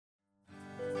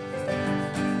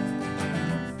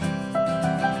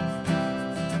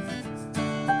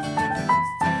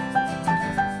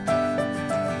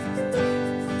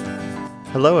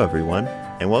Hello, everyone,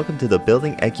 and welcome to the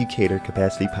Building Educator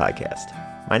Capacity Podcast.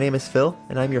 My name is Phil,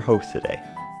 and I'm your host today.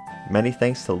 Many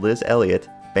thanks to Liz Elliott,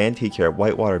 band teacher at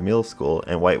Whitewater Middle School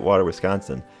in Whitewater,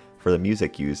 Wisconsin, for the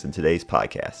music used in today's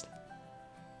podcast.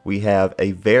 We have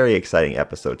a very exciting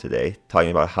episode today,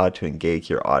 talking about how to engage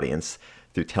your audience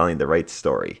through telling the right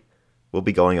story. We'll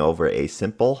be going over a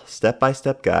simple,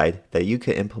 step-by-step guide that you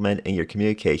can implement in your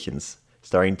communications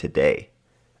starting today.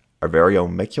 Our very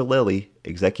own Mitchell Lilly,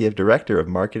 Executive Director of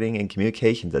Marketing and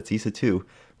Communications at CISA 2,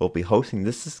 will be hosting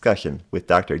this discussion with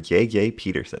Dr. J.J.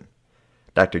 Peterson.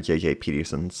 Dr. J.J.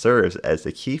 Peterson serves as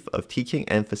the Chief of Teaching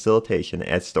and Facilitation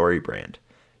at StoryBrand.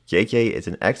 J.J. is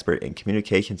an expert in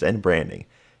communications and branding,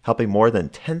 helping more than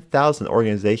 10,000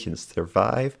 organizations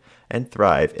survive and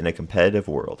thrive in a competitive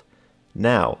world.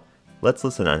 Now, let's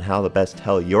listen on how to best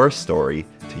tell your story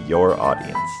to your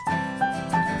audience.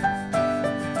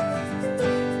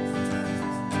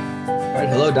 All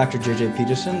right, hello, Dr. J.J.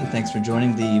 Peterson. Thanks for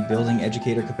joining the Building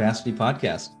Educator Capacity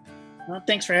Podcast. Well,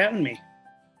 thanks for having me.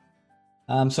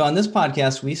 So on this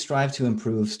podcast, we strive to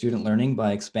improve student learning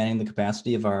by expanding the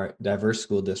capacity of our diverse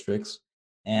school districts.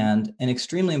 And an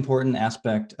extremely important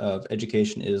aspect of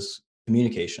education is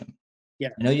communication. Yeah.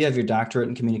 I know you have your doctorate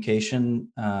in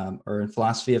communication or in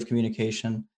philosophy of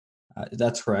communication.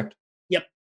 That's correct.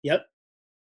 Yep.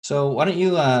 So why don't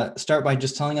you start by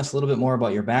just telling us a little bit more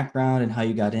about your background and how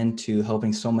you got into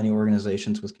helping so many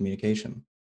organizations with communication?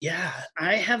 Yeah,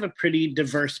 I have a pretty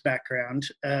diverse background,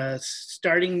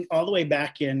 starting all the way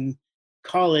back in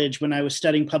college when I was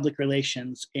studying public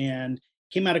relations and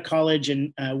came out of college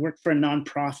and worked for a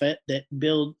nonprofit that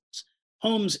builds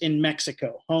homes in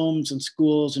Mexico, homes and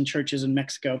schools and churches in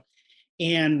Mexico,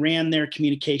 and ran their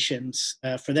communications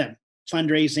for them,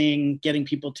 fundraising, getting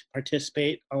people to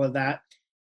participate, all of that.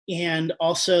 And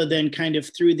also then kind of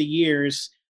through the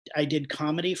years, I did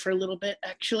comedy for a little bit,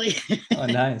 actually. Oh,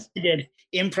 nice. I did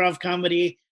improv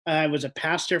comedy. I was a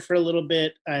pastor for a little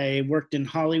bit. I worked in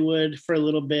Hollywood for a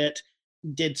little bit,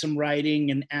 did some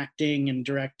writing and acting and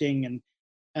directing,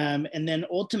 and then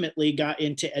ultimately got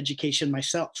into education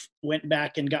myself. Went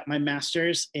back and got my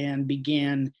master's and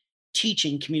began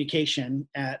teaching communication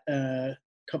at a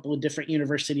couple of different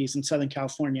universities in Southern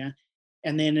California,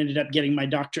 and then ended up getting my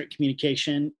doctorate in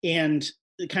communication. And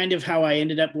kind of how I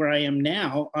ended up where I am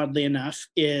now, oddly enough,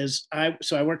 is I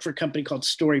work for a company called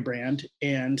StoryBrand,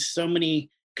 and so many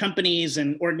companies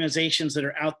and organizations that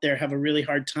are out there have a really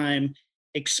hard time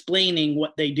explaining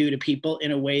what they do to people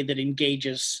in a way that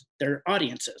engages their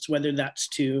audiences, whether that's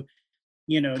to,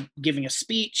 giving a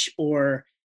speech or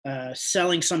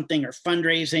selling something or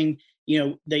fundraising.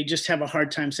 They just have a hard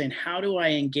time saying, how do I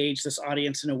engage this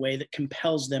audience in a way that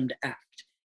compels them to act?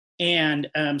 And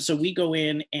so we go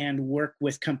in and work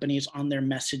with companies on their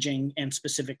messaging and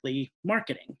specifically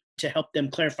marketing to help them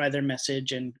clarify their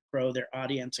message and grow their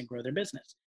audience and grow their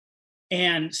business.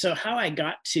 And so how I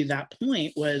got to that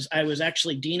point was I was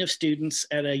actually dean of students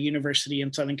at a university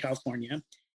in Southern California.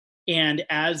 And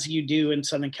as you do in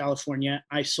Southern California,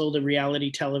 I sold a reality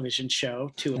television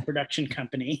show to a production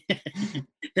company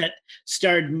that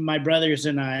starred my brothers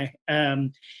and I,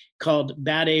 called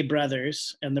Bad A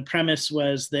Brothers. And the premise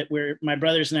was that my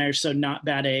brothers and I are so not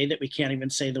bad A that we can't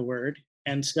even say the word.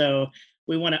 And so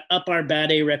we want to up our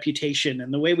bad A reputation.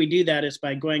 And the way we do that is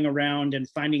by going around and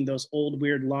finding those old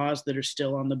weird laws that are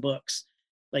still on the books.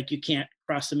 Like you can't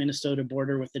cross the Minnesota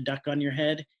border with a duck on your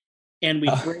head. And we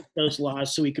break those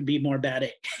laws so we could be more bad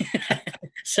A.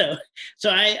 So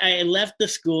I left the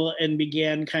school and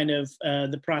began kind of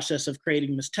the process of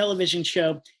creating this television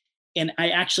show. And I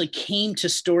actually came to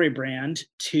StoryBrand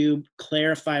to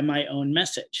clarify my own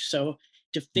message. So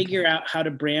to figure out how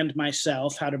to brand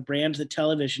myself, how to brand the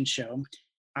television show,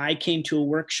 I came to a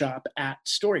workshop at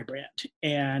StoryBrand,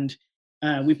 and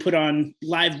we put on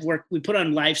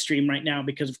live stream right now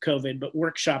because of COVID, but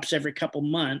workshops every couple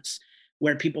months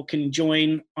where people can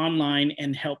join online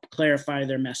and help clarify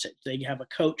their message. They have a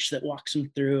coach that walks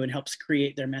them through and helps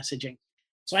create their messaging.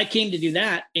 So I came to do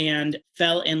that and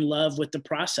fell in love with the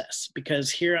process,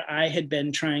 because here I had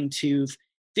been trying to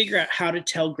figure out how to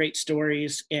tell great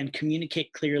stories and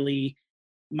communicate clearly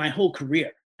my whole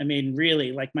career. I mean,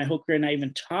 really, like my whole career. And I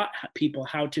even taught people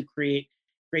how to create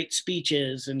great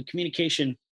speeches and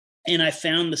communication. And I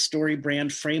found the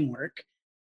StoryBrand framework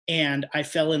and I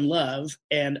fell in love.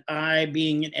 And I,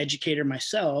 being an educator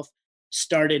myself,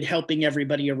 started helping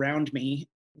everybody around me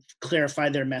clarify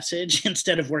their message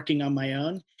instead of working on my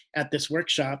own at this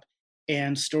workshop.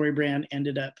 And StoryBrand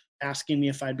ended up asking me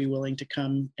if I'd be willing to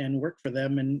come and work for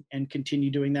them and continue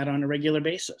doing that on a regular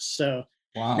basis. So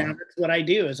Wow. now that's what I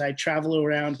do is I travel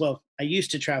around. Well, I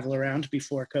used to travel around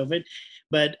before COVID,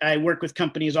 but I work with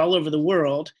companies all over the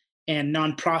world and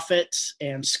nonprofits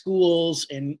and schools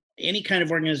and any kind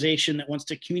of organization that wants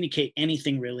to communicate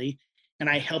anything really. And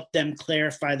I help them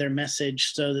clarify their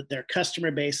message so that their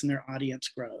customer base and their audience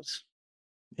grows.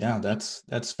 Yeah,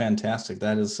 that's fantastic.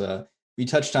 That is, you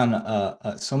touched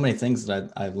on so many things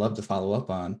that I'd love to follow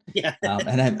up on, Yeah.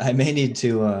 and I may need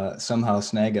to somehow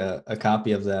snag a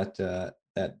copy of that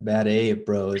Bad A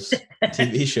Bros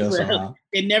TV show Well, somehow.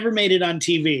 it never made it on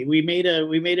TV. We made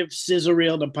a sizzle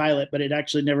reel to pilot, but it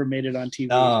actually never made it on TV.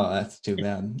 Oh, that's too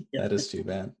bad. Yeah, That is too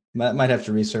bad. Might have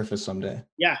to resurface someday.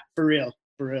 yeah, for real,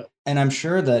 for real. And I'm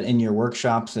sure that in your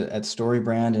workshops at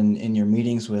StoryBrand and in your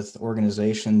meetings with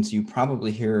organizations, you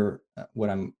probably hear what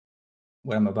I'm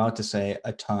about to say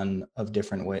a ton of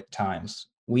different times.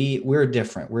 We're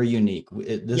different. We're unique.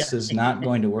 Yeah, This is not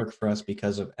going to work for us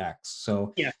because of X.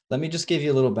 So yeah, let me just give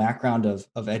you a little background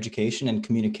of education and yeah,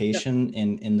 communication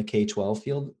in the K-12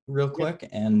 field real yeah, quick,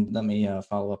 and let me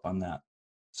follow up on that.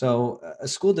 So a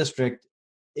school district,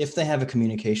 if they have a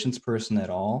communications person at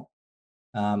all,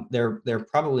 they're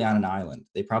probably on an island.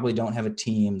 They probably don't have a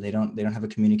team. They don't have a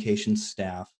communications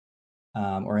staff,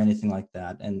 or anything like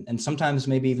that. And sometimes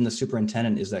maybe even the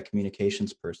superintendent is that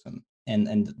communications person.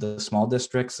 And the small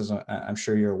districts, as I'm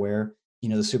sure you're aware,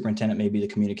 the superintendent may be the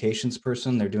communications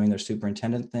person. They're doing their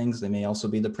superintendent things. They may also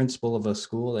be the principal of a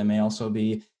school. They may also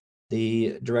be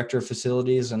the director of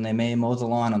facilities, and they may mow the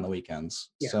lawn on the weekends.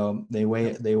 yeah, So they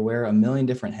wear a million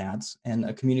different hats, and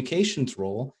a communications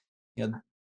role, you know,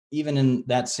 even in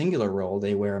that singular role,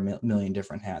 they wear a million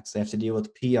different hats. They have to deal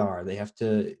with PR. They have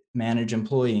to manage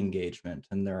employee engagement.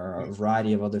 And there are a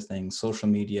variety of other things, social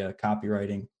media,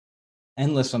 copywriting,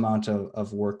 endless amount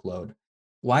of workload.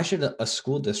 Why should a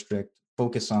school district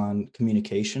focus on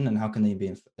communication, and how can they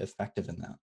be effective in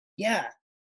that? yeah.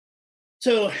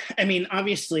 So, I mean,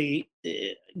 obviously,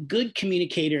 good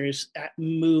communicators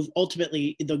move.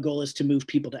 Ultimately, the goal is to move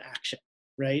people to action,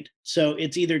 right? So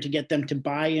it's either to get them to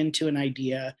buy into an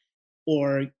idea,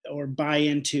 or buy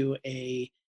into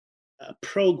a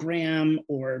program,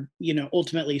 or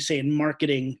ultimately, say in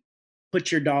marketing,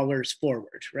 put your dollars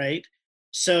forward, right?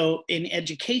 So in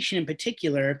education in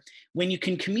particular, when you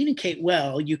can communicate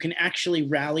well, you can actually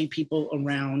rally people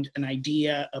around an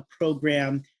idea, a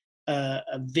program,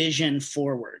 a vision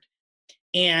forward.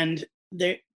 And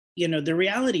the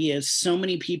reality is, so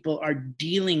many people are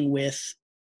dealing with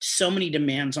so many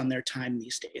demands on their time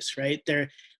these days, right? They're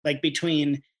like,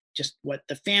 between just what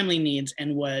the family needs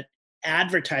and what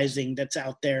advertising that's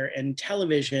out there and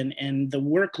television and the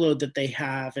workload that they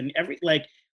have, and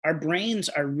our brains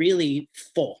are really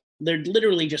full. They're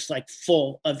literally just like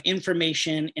full of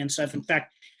information and stuff. In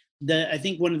fact, I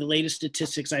think one of the latest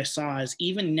statistics I saw is,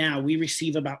 even now we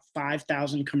receive about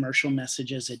 5,000 commercial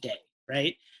messages a day,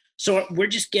 right? So we're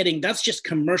just getting, that's just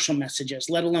commercial messages,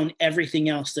 let alone everything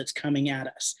else that's coming at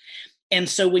us. And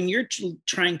so when you're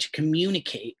trying to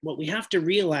communicate, what we have to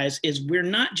realize is, we're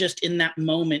not just in that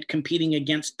moment competing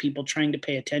against people trying to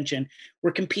pay attention.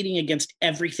 We're competing against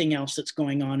everything else that's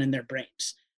going on in their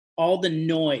brains, all the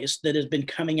noise that has been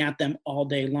coming at them all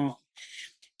day long.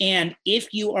 And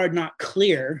if you are not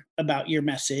clear about your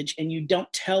message and you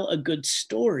don't tell a good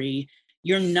story,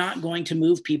 you're not going to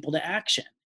move people to action.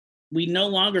 We no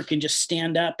longer can just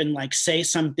stand up and like say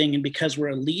something, and because we're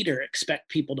a leader, expect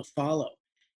people to follow.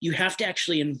 You have to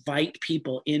actually invite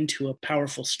people into a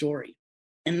powerful story.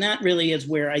 And that really is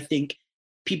where I think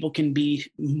people can be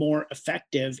more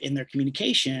effective in their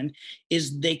communication,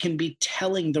 is they can be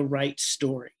telling the right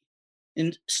story.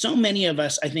 And so many of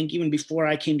us, I think, even before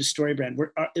I came to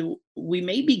StoryBrand, we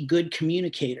may be good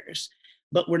communicators,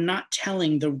 but we're not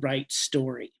telling the right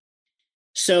story.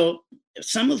 So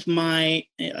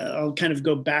I'll kind of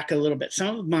go back a little bit.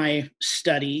 Some of my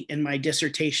study and my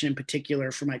dissertation in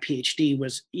particular for my PhD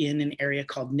was in an area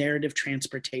called narrative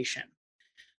transportation.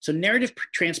 So narrative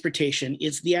transportation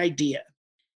is the idea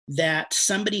that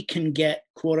somebody can get,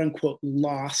 quote unquote,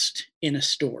 lost in a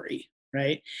story,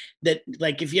 right? That,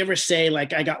 like, if you ever say,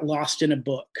 like, I got lost in a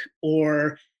book,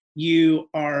 or you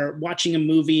are watching a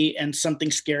movie and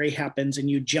something scary happens and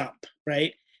you jump,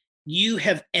 right? You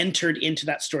have entered into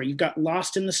that story. You've got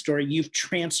lost in the story. You've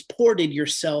transported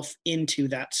yourself into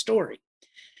that story.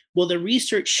 Well, the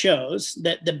research shows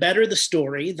that the better the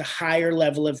story, the higher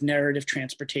level of narrative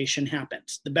transportation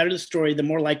happens. The better the story, the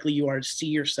more likely you are to see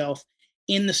yourself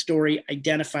in the story,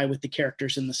 identify with the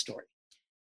characters in the story.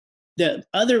 The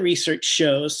other research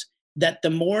shows that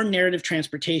the more narrative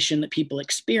transportation that people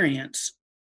experience,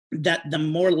 that the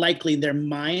more likely their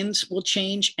minds will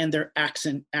change and their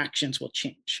actions will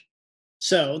change.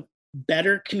 So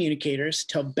better communicators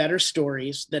tell better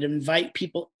stories that invite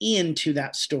people into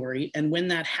that story. And when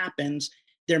that happens,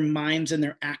 their minds and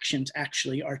their actions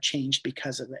actually are changed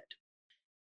because of it.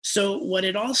 So, what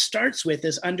it all starts with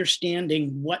is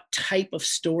understanding what type of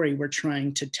story we're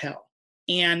trying to tell.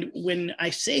 And when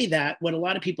I say that, what a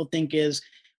lot of people think is,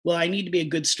 well, I need to be a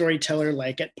good storyteller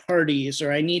like at parties,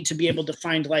 or I need to be able to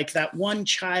find like that one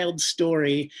child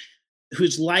story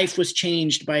whose life was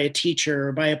changed by a teacher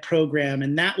or by a program,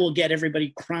 and that will get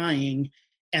everybody crying,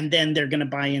 and then they're going to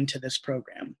buy into this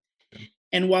program.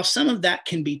 And while some of that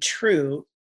can be true,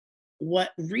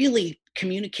 what really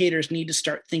communicators need to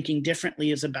start thinking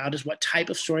differently is what type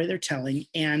of story they're telling.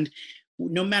 And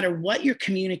no matter what you're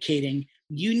communicating,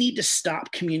 you need to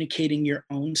stop communicating your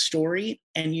own story,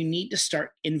 and you need to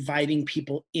start inviting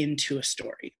people into a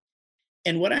story.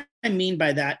 And what I mean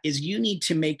by that is you need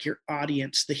to make your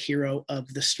audience the hero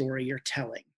of the story you're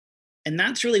telling. And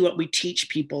that's really what we teach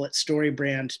people at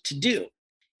StoryBrand to do,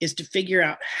 is to figure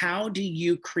out how do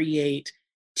you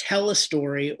tell a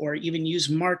story, or even use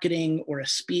marketing or a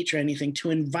speech or anything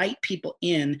to invite people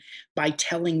in by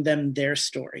telling them their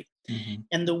story. Mm-hmm.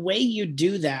 And the way you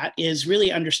do that is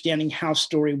really understanding how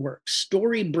story works.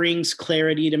 Story brings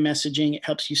clarity to messaging. It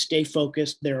helps you stay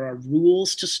focused. There are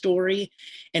rules to story.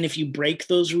 And if you break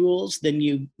those rules, then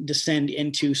you descend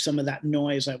into some of that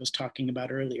noise I was talking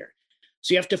about earlier.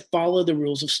 So you have to follow the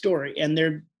rules of story. And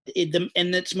in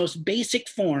its most basic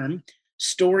form,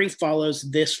 story follows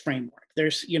this framework.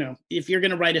 There's, if you're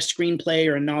going to write a screenplay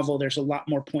or a novel, there's a lot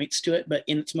more points to it. But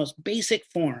in its most basic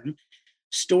form,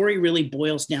 story really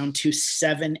boils down to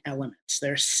 7 elements.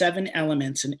 There are 7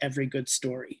 elements in every good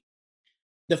story.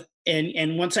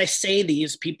 And once I say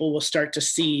these, people will start to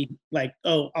see like,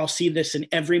 oh, I'll see this in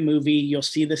every movie. You'll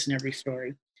see this in every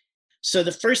story. So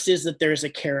the first is that there's a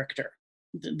character,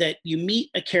 that you meet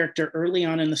a character early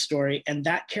on in the story, and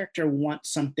that character wants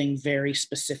something very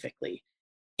specifically.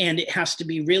 And it has to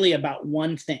be really about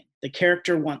one thing. The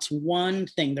character wants one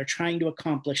thing. They're trying to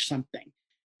accomplish something.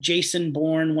 Jason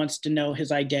Bourne wants to know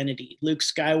his identity. Luke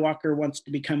Skywalker wants to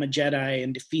become a Jedi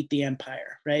and defeat the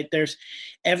Empire, right?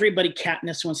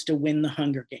 Katniss wants to win the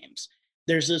Hunger Games.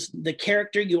 The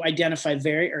character you identify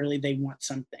very early, they want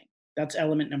something. That's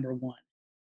element number 1.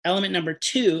 Element number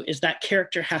 2 is that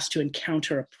character has to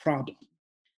encounter a problem.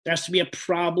 There has to be a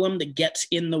problem that gets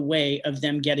in the way of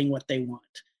them getting what they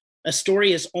want. A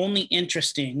story is only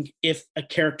interesting if a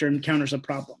character encounters a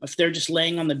problem. If they're just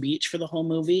laying on the beach for the whole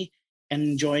movie and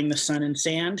enjoying the sun and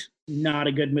sand, not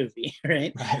a good movie,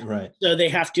 right? Right. So they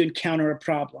have to encounter a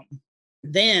problem.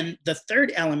 Then the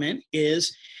third element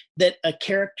is that a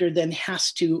character then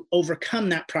has to overcome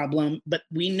that problem, but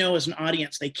we know as an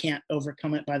audience they can't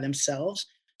overcome it by themselves.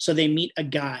 So they meet a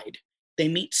guide. They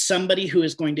meet somebody who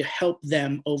is going to help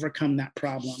them overcome that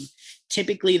problem.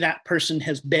 Typically, that person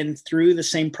has been through the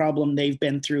same problem they've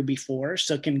been through before,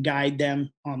 so can guide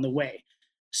them on the way.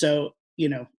 So,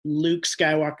 Luke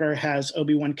Skywalker has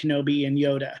Obi-Wan Kenobi and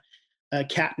Yoda.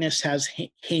 Katniss has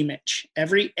Haymitch.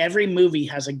 Every movie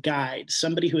has a guide,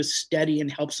 somebody who is steady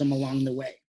and helps them along the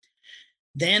way.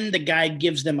 Then the guide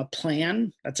gives them a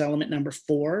plan. That's element number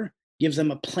 4. Gives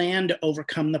them a plan to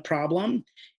overcome the problem.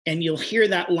 And you'll hear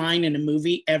that line in a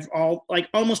movie,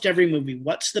 almost every movie.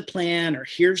 What's the plan? Or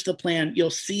here's the plan. You'll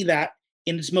see that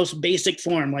in its most basic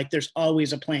form, like there's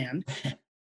always a plan.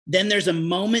 Then there's a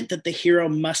moment that the hero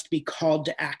must be called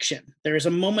to action. There is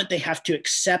a moment they have to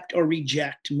accept or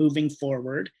reject moving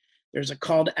forward. There's a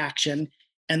call to action.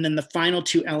 And then the final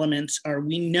 2 elements are,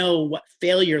 we know what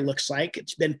failure looks like.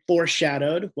 It's been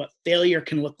foreshadowed what failure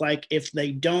can look like if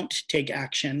they don't take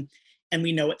action. And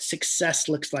we know what success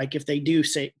looks like if they do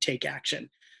take action.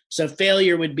 So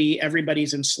failure would be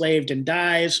everybody's enslaved and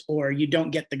dies, or you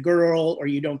don't get the girl, or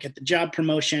you don't get the job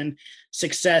promotion.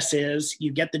 Success is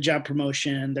you get the job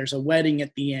promotion, there's a wedding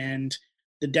at the end,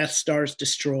 the Death Star is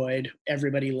destroyed,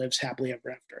 everybody lives happily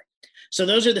ever after. So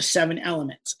those are the 7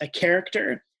 elements. A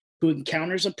character who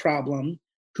encounters a problem,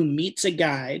 who meets a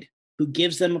guide, who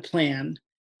gives them a plan,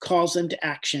 calls them to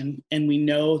action, and we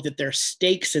know that there are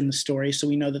stakes in the story, so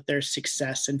we know that there's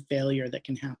success and failure that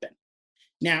can happen.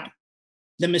 Now,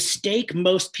 the mistake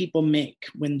most people make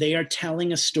when they are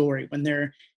telling a story, when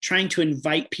they're trying to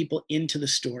invite people into the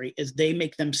story, is they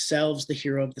make themselves the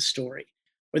hero of the story,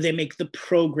 or they make the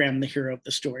program the hero of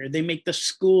the story, or they make the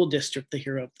school district the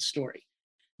hero of the story.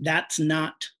 That's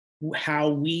not how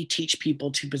we teach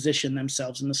people to position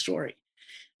themselves in the story.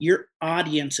 Your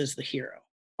audience is the hero,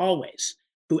 always.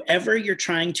 Whoever you're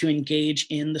trying to engage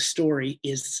in the story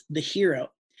is the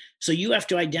hero. So you have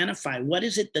to identify what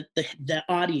is it that the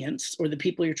audience or the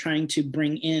people you're trying to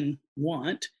bring in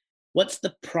want. What's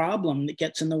the problem that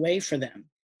gets in the way for them?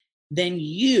 then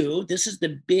this is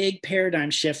the big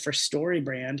paradigm shift for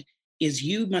StoryBrand, is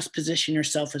you must position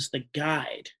yourself as the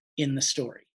guide in the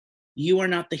story. You are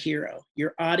not the hero.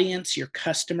 Your audience, your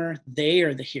customer, they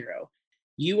are the hero.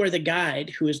 You are the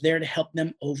guide who is there to help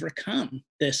them overcome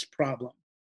this problem,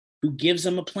 who gives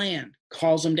them a plan,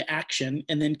 calls them to action,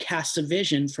 and then casts a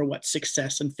vision for what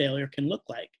success and failure can look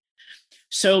like.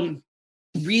 So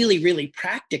really, really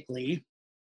practically,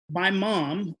 my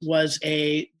mom was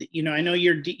I know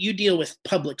you deal with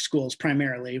public schools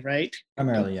primarily, right?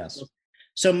 Primarily, yes.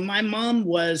 So my mom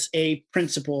was a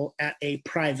principal at a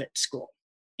private school,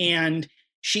 and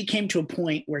she came to a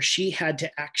point where she had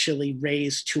to actually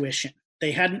raise tuition.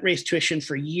 They hadn't raised tuition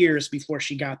for years before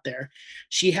she got there.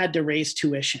 She had to raise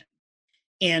tuition.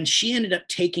 And she ended up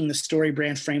taking the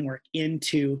StoryBrand framework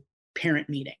into parent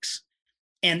meetings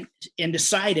and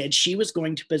decided she was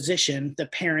going to position the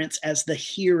parents as the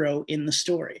hero in the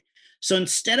story. So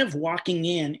instead of walking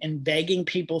in and begging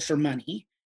people for money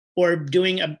or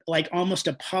doing almost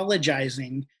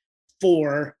apologizing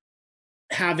for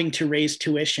having to raise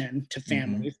tuition to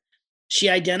families, she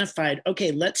identified,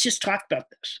 okay, let's just talk about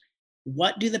this.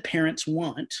 What do the parents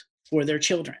want for their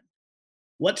children?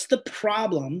 What's the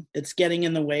problem that's getting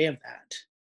in the way of that?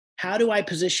 How do I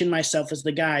position myself as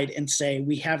the guide and say,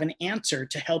 we have an answer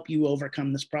to help you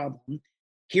overcome this problem?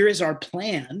 Here is our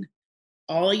plan.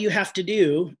 All you have to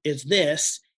do is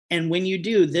this. And when you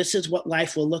do, this is what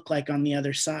life will look like on the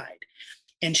other side.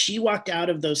 And she walked out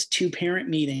of those 2 parent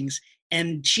meetings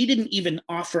and she didn't even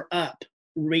offer up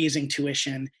raising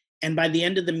tuition. And by the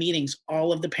end of the meetings,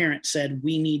 all of the parents said,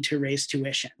 we need to raise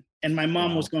tuition. And my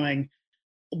mom was going,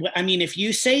 I mean, if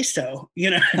you say so,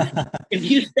 if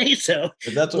you say so,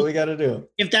 if that's what we got to do,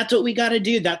 if that's what we got to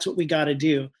do, that's what we got to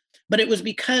do. But it was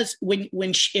because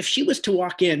if she was to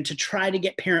walk in to try to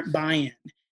get parent buy-in,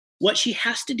 what she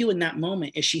has to do in that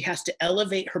moment is she has to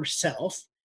elevate herself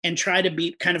and try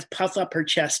to kind of puff up her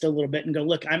chest a little bit and go,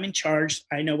 look, I'm in charge.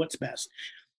 I know what's best.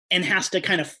 And has to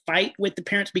kind of fight with the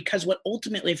parents, because what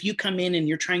ultimately, if you come in and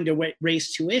you're trying to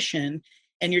raise tuition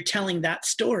and you're telling that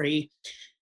story,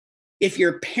 if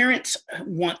your parents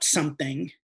want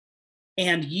something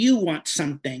and you want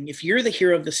something, if you're the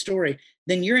hero of the story,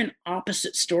 then you're in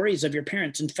opposite stories of your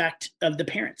parents. In fact,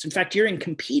 you're in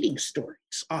competing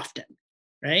stories often,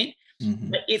 right?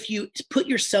 But if you put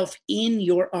yourself in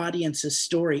your audience's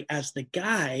story as the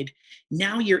guide,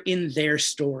 now you're in their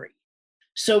story.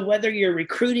 So whether you're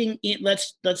recruiting,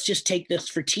 let's just take this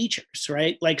for teachers,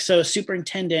 right? So a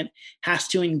superintendent has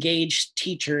to engage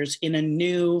teachers in a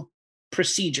new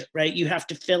procedure, right? You have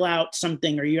to fill out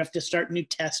something, or you have to start new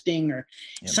testing, or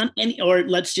or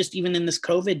let's just, even in this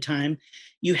COVID time,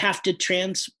 you have to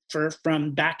transfer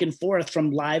from back and forth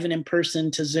from live and in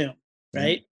person to Zoom,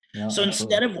 right? Yeah, so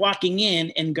instead of walking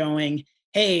in and going,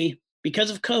 hey, because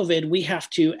of COVID, we have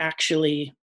to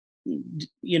actually,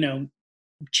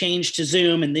 change to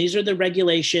Zoom, and these are the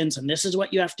regulations, and this is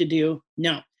what you have to do.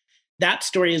 No, that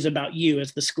story is about you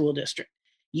as the school district.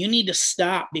 You need to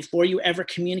stop before you ever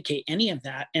communicate any of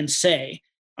that and say,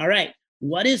 all right,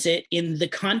 what is it in the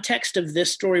context of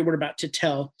this story we're about to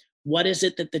tell? What is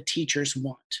it that the teachers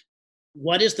want?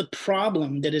 What is the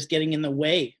problem that is getting in the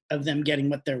way of them getting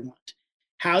what they want?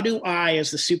 How do I, as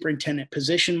the superintendent,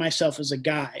 position myself as a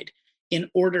guide in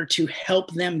order to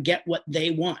help them get what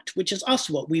they want, which is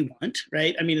also what we want,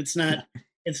 right? I mean, it's not,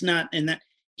 and that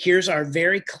here's our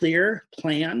very clear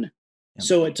plan. Yep.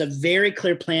 So it's a very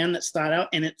clear plan that's thought out,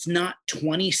 and it's not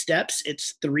 20 steps,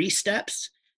 it's 3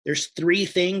 steps. There's 3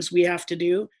 things we have to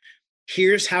do.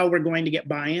 Here's how we're going to get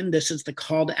buy-in. This is the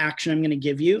call to action I'm going to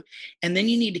give you. And then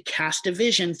you need to cast a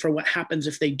vision for what happens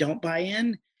if they don't buy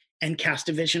in, and cast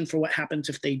a vision for what happens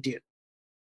if they do.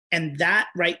 And that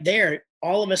right there,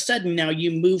 all of a sudden now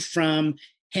you move from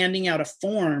handing out a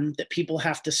form that people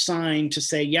have to sign to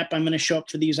say, yep, I'm going to show up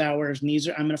for these hours, and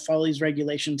I'm going to follow these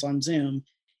regulations on Zoom.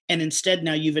 And instead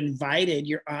now you've invited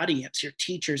your audience, your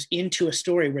teachers, into a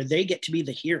story where they get to be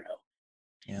the hero.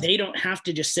 Yeah. They don't have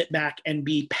to just sit back and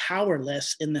be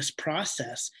powerless in this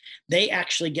process. They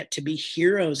actually get to be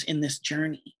heroes in this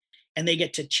journey. And they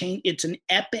get to change. It's an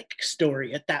epic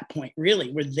story at that point, really,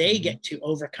 where they get to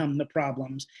overcome the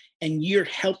problems, and you're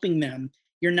helping them.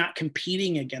 You're not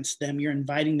competing against them. You're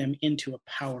inviting them into a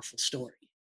powerful story.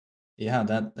 Yeah,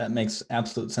 that makes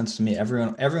absolute sense to me.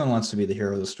 Everyone wants to be the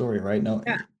hero of the story, right? No,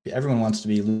 yeah. Everyone wants to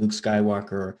be Luke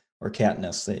Skywalker or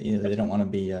Katniss. They don't want to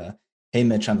be hey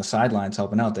Mitch on the sidelines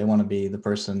helping out. They want to be the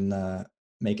person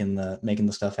making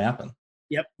the stuff happen.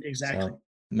 Yep, exactly. So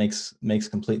it makes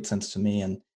complete sense to me.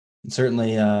 And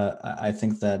certainly, I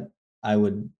think that I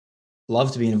would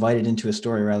love to be invited into a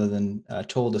story rather than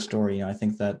told a story. I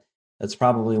think that that's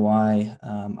probably why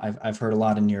I've heard a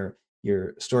lot in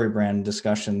your story brand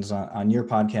discussions on your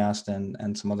podcast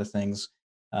and some other things,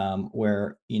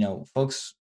 where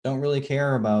folks don't really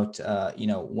care about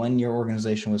when your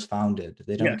organization was founded.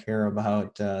 They Yeah. don't care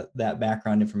about that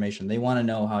background information. They want to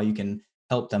know how you can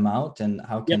help them out, and Yep.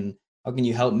 how can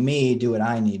you help me do what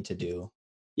I need to do.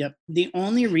 Yep. The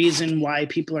only reason why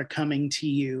people are coming to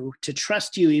you to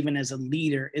trust you even as a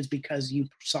leader is because you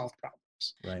solve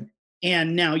problems. Right.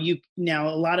 And now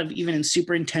a lot of, even in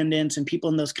superintendents and people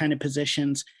in those kind of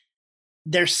positions,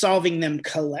 they're solving them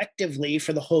collectively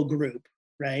for the whole group,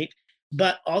 right?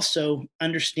 But also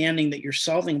understanding that you're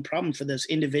solving a problem for those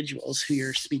individuals who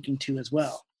you're speaking to as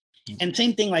well. And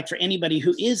same thing like for anybody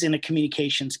who is in a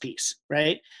communications piece,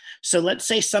 right? So let's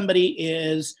say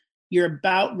you're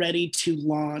about ready to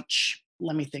launch.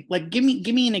 Let me think. Like, give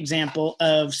me an example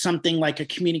of something like a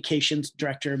communications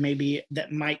director maybe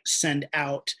that might send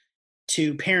out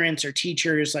to parents or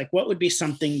teachers. Like, what would be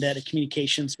something that a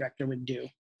communications director would do?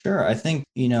 Sure. I think,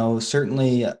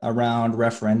 certainly around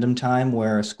referendum time,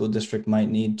 where a school district might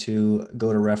need to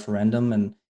go to referendum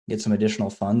and get some additional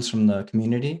funds from the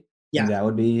community. I think Yeah, that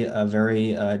would be a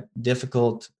very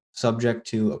difficult subject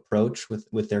to approach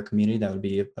with their community. That would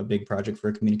be a big project for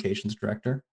a communications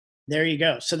director. there you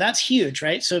go. So that's huge,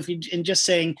 right? So if you, and just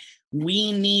saying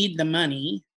we need the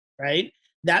money, right?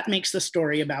 That makes the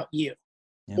story about you.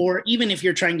 Yeah. Or even if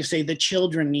you're trying to say the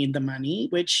children need the money,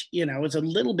 which is a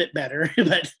little bit better,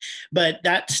 but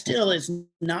that still is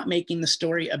not making the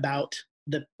story about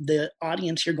the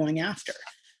audience you're going after.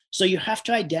 So you have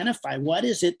to identify what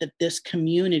is it that this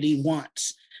community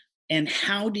wants, and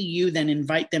how do you then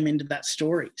invite them into that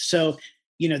story. So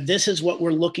this is what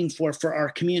we're looking for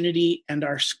our community and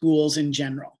our schools in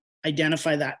general.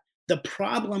 Identify that. The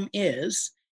problem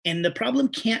is, and the problem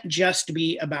can't just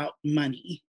be about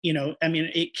money. I mean,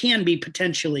 it can be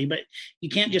potentially, but you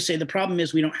can't just say the problem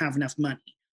is we don't have enough money.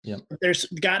 Yeah. There's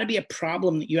got to be a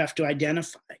problem that you have to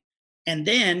identify. And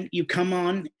then you come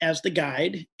on as the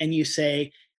guide and you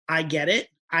say, I get it.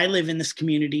 I live in this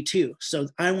community too. So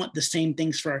I want the same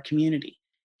things for our community.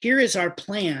 Here is our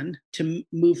plan to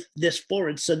move this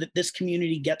forward so that this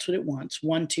community gets what it wants.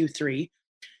 1, 2, 3.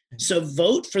 So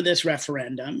vote for this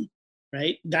referendum,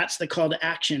 right? That's the call to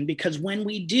action, because when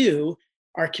we do,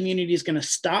 our community is going to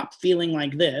stop feeling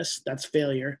like this, that's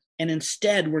failure. And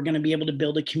instead, we're going to be able to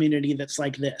build a community that's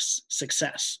like this,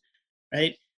 success,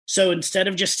 right? So instead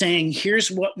of just saying,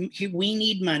 here's what we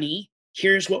need money,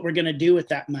 here's what we're going to do with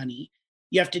that money,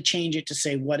 you have to change it to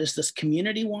say, what does this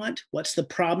community want? What's the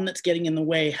problem that's getting in the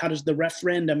way? How does the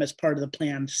referendum, as part of the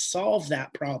plan, solve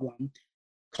that problem?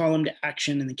 Call them to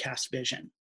action and then cast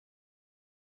vision.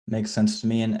 Makes sense to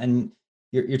me. And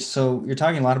you're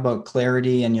talking a lot about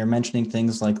clarity, and you're mentioning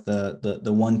things like the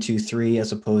 1, 2, 3,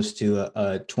 as opposed to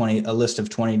a list of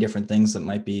 20 different things that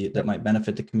might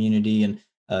benefit the community, and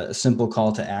a simple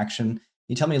call to action. Can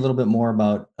you tell me a little bit more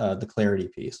about the clarity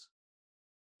piece?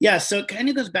 Yeah, so it kind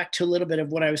of goes back to a little bit of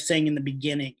what I was saying in the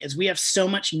beginning, is we have so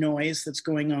much noise that's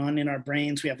going on in our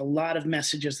brains. We have a lot of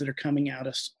messages that are coming at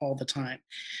us all the time.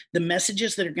 The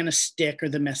messages that are going to stick are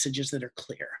the messages that are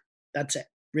clear. That's it.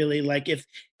 Really, like, if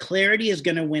clarity is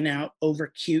going to win out over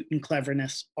cute and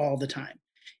cleverness all the time.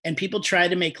 And people try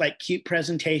to make like cute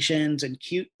presentations and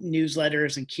cute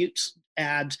newsletters and cute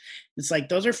ads. It's like,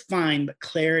 those are fine, but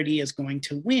clarity is going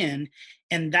to win.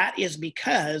 And that is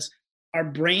because our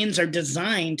brains are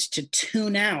designed to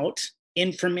tune out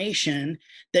information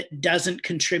that doesn't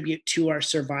contribute to our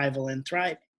survival and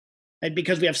thriving, right?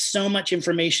 Because we have so much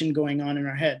information going on in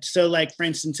our head. So, like, for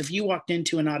instance, if you walked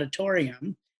into an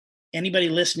auditorium, anybody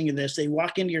listening to this, they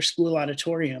walk into your school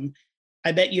auditorium,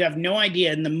 I bet you have no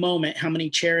idea in the moment how many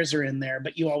chairs are in there,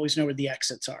 but you always know where the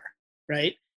exits are,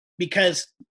 right? Because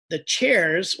the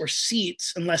chairs or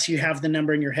seats, unless you have the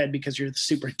number in your head because you're the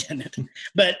superintendent,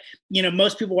 but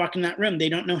most people walk in that room, they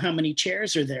don't know how many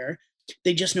chairs are there.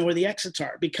 They just know where the exits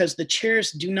are, because the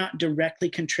chairs do not directly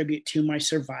contribute to my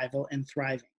survival and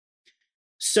thriving.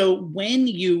 So when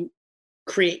you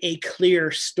create a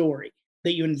clear story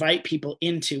that you invite people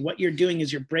into, what you're doing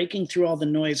is you're breaking through all the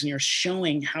noise and you're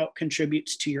showing how it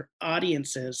contributes to your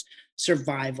audience's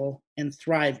survival and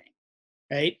thriving,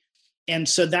 right? And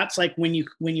so that's like when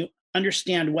you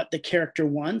understand what the character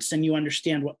wants and you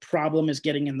understand what problem is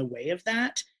getting in the way of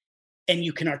that, and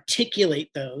you can articulate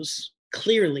those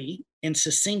clearly and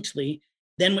succinctly,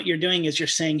 then what you're doing is you're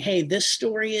saying, hey, this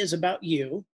story is about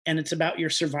you and it's about your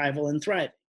survival and thriving.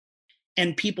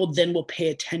 And people then will pay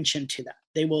attention to that.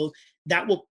 That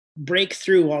will break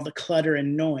through all the clutter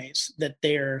and noise that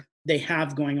they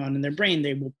have going on in their brain.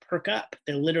 They will perk up.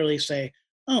 They'll literally say,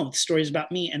 oh, the story's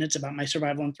about me and it's about my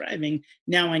survival and thriving.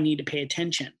 Now I need to pay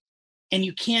attention. And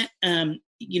you can't, and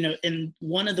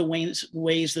one of the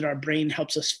ways that our brain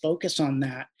helps us focus on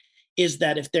that is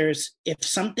that if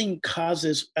something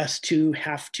causes us to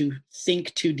have to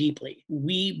think too deeply,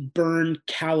 we burn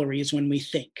calories when we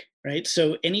think, right?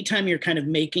 So anytime you're kind of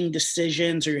making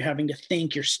decisions or you're having to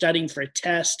think, you're studying for a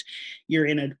test, you're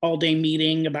in an all-day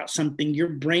meeting about something, your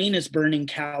brain is burning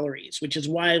calories, which is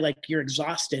why like you're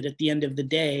exhausted at the end of the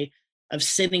day of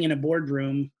sitting in a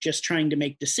boardroom just trying to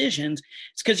make decisions.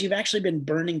 It's because you've actually been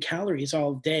burning calories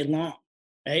all day long,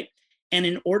 right? And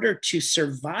in order to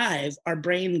survive, our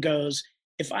brain goes,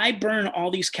 if I burn all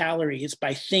these calories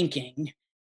by thinking,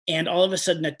 and all of a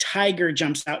sudden a tiger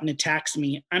jumps out and attacks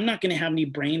me, I'm not going to have any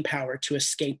brain power to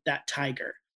escape that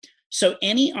tiger. So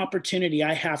any opportunity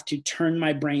I have to turn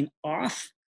my brain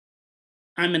off,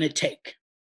 I'm going to take.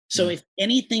 So if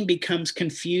anything becomes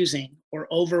confusing or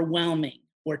overwhelming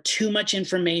or too much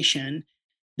information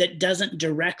that doesn't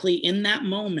directly in that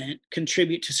moment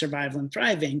contribute to survival and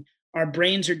thriving, our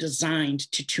brains are designed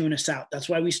to tune us out. That's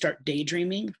why we start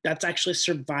daydreaming. That's actually a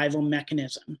survival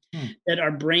mechanism, that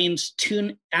our brains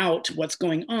tune out what's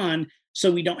going on so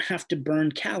we don't have to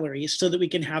burn calories so that we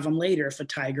can have them later if a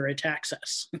tiger attacks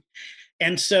us.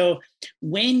 And so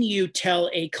when you tell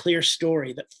a clear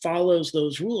story that follows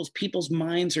those rules, people's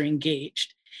minds are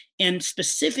engaged. And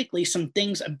specifically, some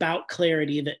things about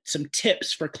clarity, some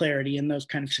tips for clarity in those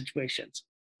kind of situations.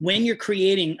 When you're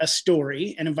creating a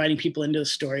story and inviting people into the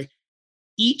story,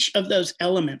 each of those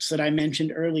elements that I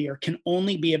mentioned earlier can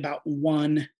only be about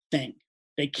one thing.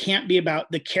 They can't be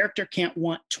about, the character can't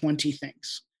want 20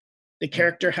 things. The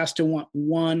character has to want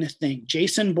one thing.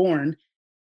 Jason Bourne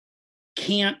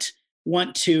can't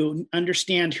want to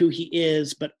understand who he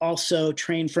is, but also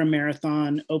train for a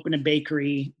marathon, open a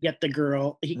bakery, get the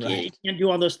girl. He can't do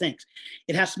all those things.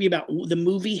 It has to be about, the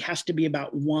movie has to be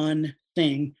about one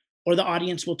thing, or the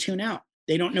audience will tune out.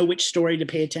 They don't know which story to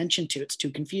pay attention to. It's too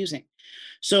confusing.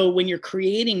 So when you're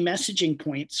creating messaging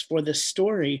points for this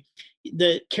story,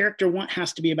 the character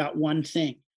has to be about one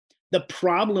thing. The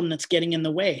problem that's getting in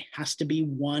the way has to be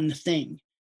one thing.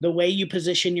 The way you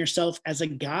position yourself as a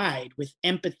guide with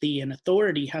empathy and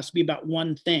authority has to be about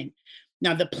one thing.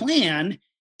 Now, the plan,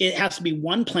 it has to be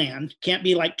one plan, can't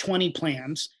be like 20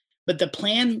 plans, but the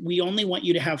plan, we only want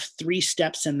you to have 3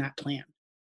 steps in that plan.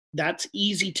 That's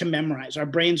easy to memorize. Our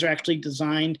brains are actually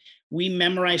designed, we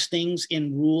memorize things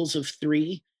in rules of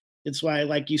 3. It's why,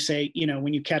 like you say,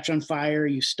 when you catch on fire,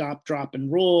 you stop, drop,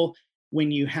 and roll. When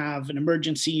you have an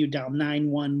emergency, you dial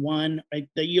 911. Right?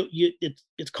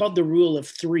 It's called the rule of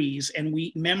 3s, and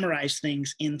we memorize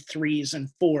things in 3s and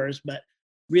 4s, but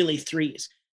really 3s.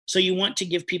 So you want to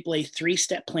give people a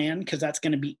 3-step plan because that's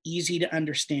going to be easy to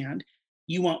understand.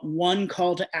 You want one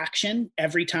call to action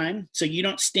every time. So you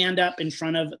don't stand up in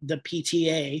front of the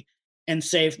PTA and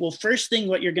say, well, first thing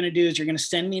what you're going to do is you're going to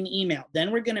send me an email.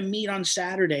 Then we're going to meet on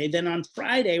Saturday. Then on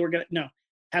Friday, no,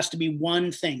 has to be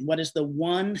one thing. What is the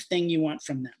one thing you want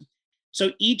from them?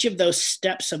 So each of those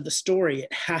steps of the story,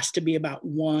 it has to be about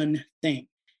one thing.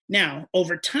 Now,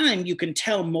 over time, you can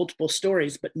tell multiple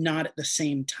stories, but not at the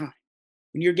same time.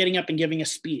 When you're getting up and giving a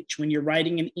speech, when you're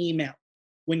writing an email,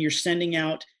 when you're sending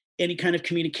out any kind of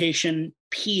communication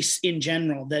piece in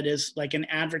general that is like an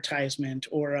advertisement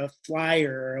or a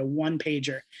flyer or a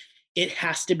one-pager, it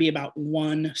has to be about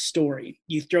one story.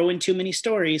 You throw in too many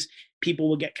stories, people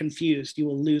will get confused. You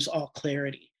will lose all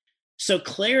clarity. So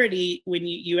clarity, when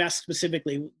you ask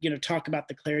specifically, talk about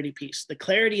the clarity piece. The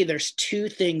clarity, there's 2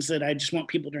 things that I just want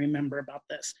people to remember about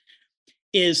this,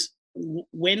 is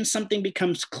when something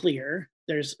becomes clear,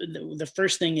 there's the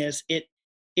first thing is it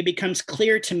becomes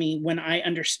clear to me when I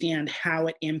understand how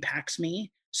it impacts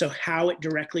me. So how it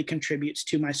directly contributes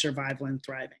to my survival and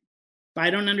thriving. If I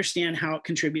don't understand how it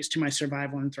contributes to my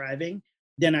survival and thriving,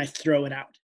 then I throw it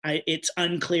out. It's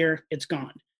unclear, it's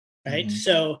gone, right?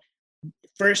 So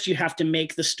first you have to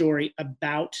make the story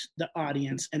about the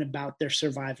audience and about their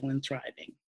survival and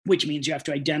thriving, which means you have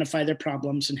to identify their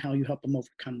problems and how you help them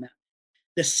overcome that.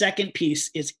 The second piece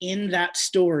is in that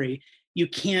story,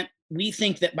 we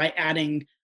think that by adding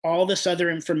all this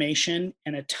other information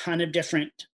and a ton of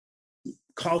different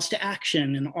calls to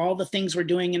action and all the things we're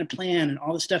doing in a plan and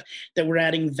all the stuff that we're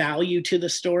adding value to the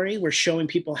story, we're showing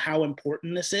people how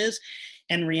important this is.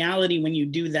 And reality, when you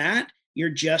do that, you're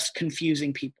just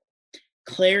confusing people.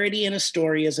 Clarity in a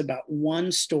story is about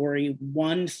one story,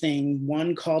 one thing,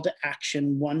 one call to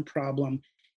action, one problem.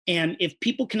 And if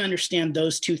people can understand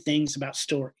those 2 things about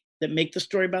story, that make the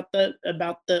story about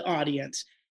the audience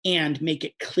and make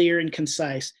it clear and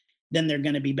concise, then they're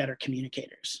going to be better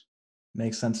communicators.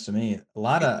 Makes sense to me. A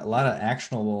lot of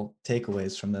actionable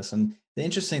takeaways from this. And the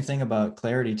interesting thing about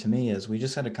clarity to me is we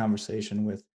just had a conversation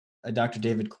with Dr.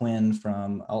 David Quinn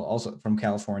from also from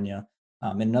California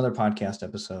in another podcast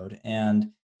episode,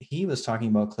 and he was talking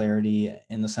about clarity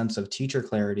in the sense of teacher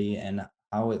clarity and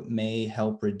how it may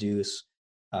help reduce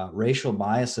racial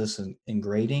biases in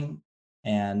grading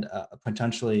and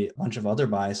potentially a bunch of other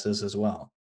biases as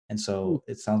well. And Ooh, so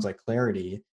it sounds like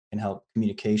clarity can help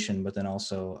communication, but then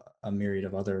also a myriad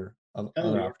of oh, other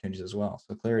yeah. opportunities as well.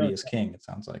 So Oh, clarity is king, it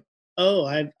sounds like. oh,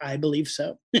 I believe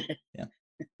so. Yeah,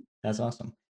 that's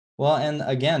awesome. Well, and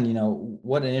again,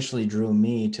 what initially drew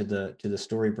me to the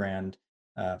story brand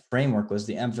framework was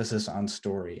the emphasis on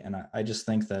story. And I just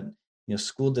think that,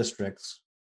 school districts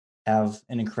have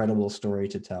an incredible story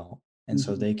to tell. And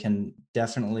so Mhm. they can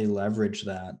definitely leverage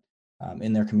that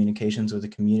in their communications with the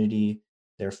community,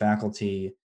 their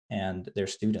faculty, and their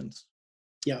students.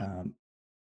 Yeah. Um,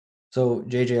 So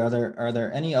JJ, are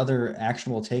there any other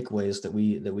actionable takeaways that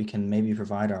we can maybe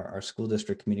provide our school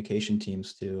district communication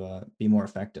teams to be more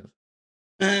effective?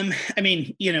 I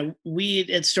mean, we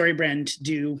at StoryBrand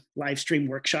do live stream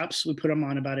workshops. We put them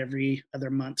on about every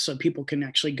other month. So people can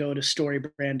actually go to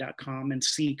storybrand.com and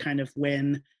see kind of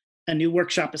when a new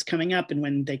workshop is coming up and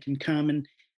when they can come. And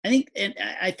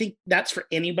I think that's for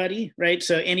anybody, right?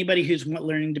 So anybody who's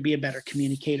learning to be a better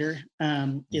communicator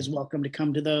Yeah. is welcome to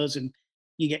come to those, and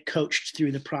you get coached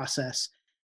through the process.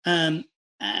 Um,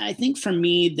 I think for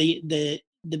me,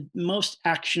 the most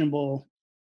actionable,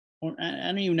 or I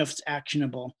don't even know if it's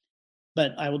actionable,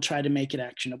 but I will try to make it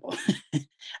actionable.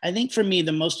 I think for me,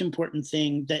 the most important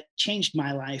thing that changed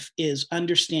my life is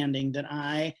understanding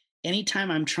that anytime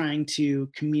I'm trying to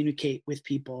communicate with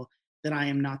people, that I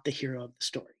am not the hero of the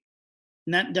story.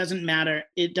 And that doesn't matter.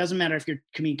 It doesn't matter if you're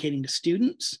communicating to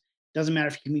students, doesn't matter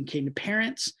if you're communicating to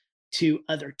parents, to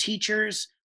other teachers,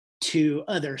 to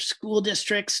other school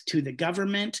districts, to the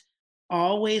government.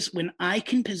 Always, when I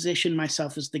can position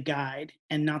myself as the guide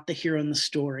and not the hero in the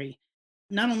story,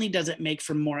 not only does it make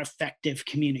for more effective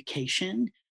communication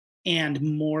and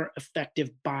more effective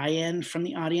buy-in from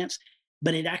the audience,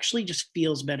 but it actually just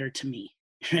feels better to me.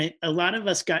 Right? A lot of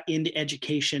us got into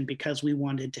education because we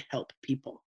wanted to help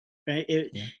people. Right?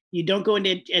 Yeah. You don't go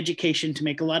into education to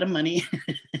make a lot of money.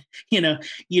 you know,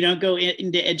 you don't go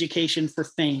into education for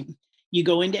fame. You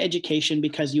go into education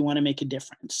because you want to make a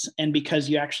difference and because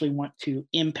you actually want to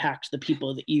impact the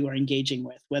people that you are engaging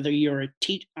with, whether you're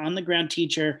a on the ground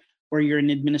teacher or you're in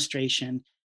administration.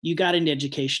 You got into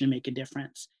education to make a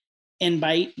difference. And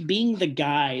by being the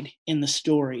guide in the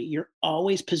story, you're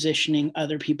always positioning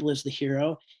other people as the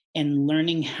hero and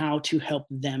learning how to help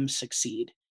them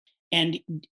succeed. And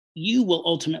you will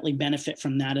ultimately benefit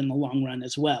from that in the long run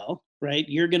as well, right?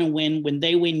 You're going to win. When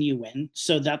they win, you win.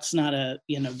 So that's not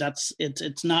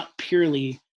it's not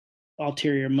purely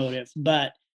ulterior motive,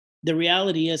 but the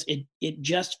reality is it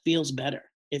just feels better.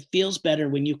 It feels better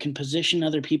when you can position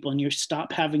other people and you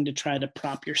stop having to try to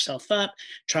prop yourself up,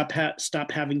 stop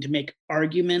having to make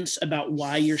arguments about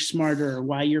why you're smarter or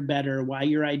why you're better or why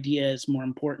your idea is more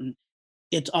important.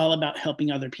 It's all about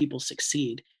helping other people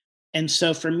succeed. And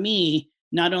so for me,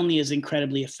 not only is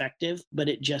incredibly effective, but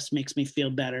it just makes me feel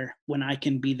better when I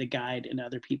can be the guide in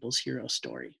other people's hero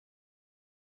story.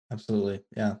 Absolutely.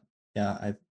 Yeah. Yeah.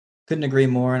 I couldn't agree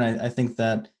more. And I think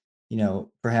that,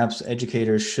 perhaps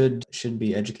educators should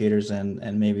be educators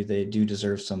and maybe they do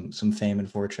deserve some fame and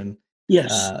fortune.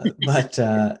 Yes. But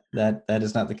that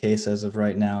is not the case as of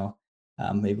right now.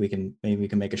 Maybe we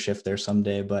can make a shift there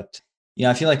someday. But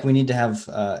I feel like we need to have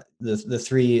the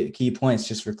three key points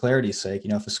just for clarity's sake.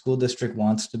 If a school district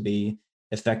wants to be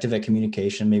effective at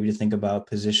communication, maybe to think about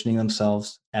positioning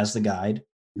themselves as the guide,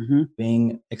 Hmm.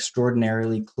 being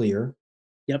extraordinarily clear,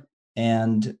 Yep.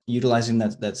 and utilizing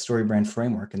that story brand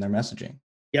framework in their messaging.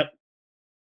 Yep.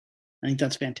 I think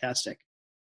that's fantastic.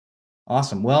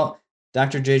 Awesome. Well,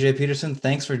 Dr. JJ Peterson,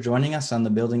 thanks for joining us on the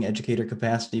Building Educator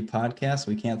Capacity podcast.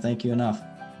 We can't thank you enough.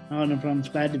 Oh, no problem.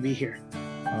 Glad to be here.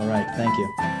 All right. Thank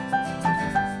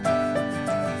you.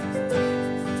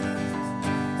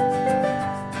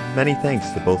 Many thanks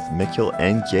to both Mitchell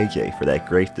and JJ for that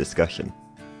great discussion.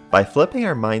 By flipping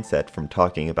our mindset from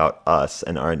talking about us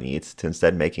and our needs to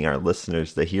instead making our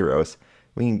listeners the heroes,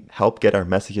 we can help get our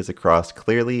messages across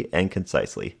clearly and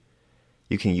concisely.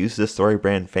 You can use this story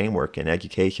brand framework in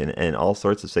education and in all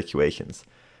sorts of situations,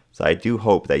 so I do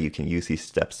hope that you can use these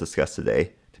steps discussed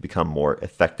today to become more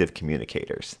effective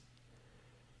communicators.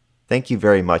 Thank you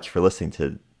very much for listening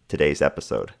to today's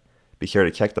episode. Be sure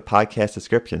to check the podcast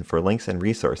description for links and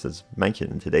resources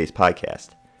mentioned in today's podcast.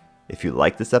 If you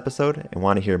like this episode and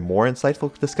want to hear more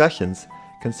insightful discussions,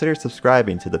 consider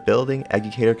subscribing to the Building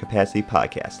Educator Capacity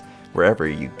Podcast, wherever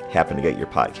you happen to get your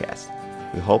podcast.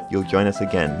 We hope you'll join us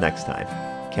again next time.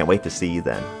 Can't wait to see you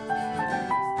then.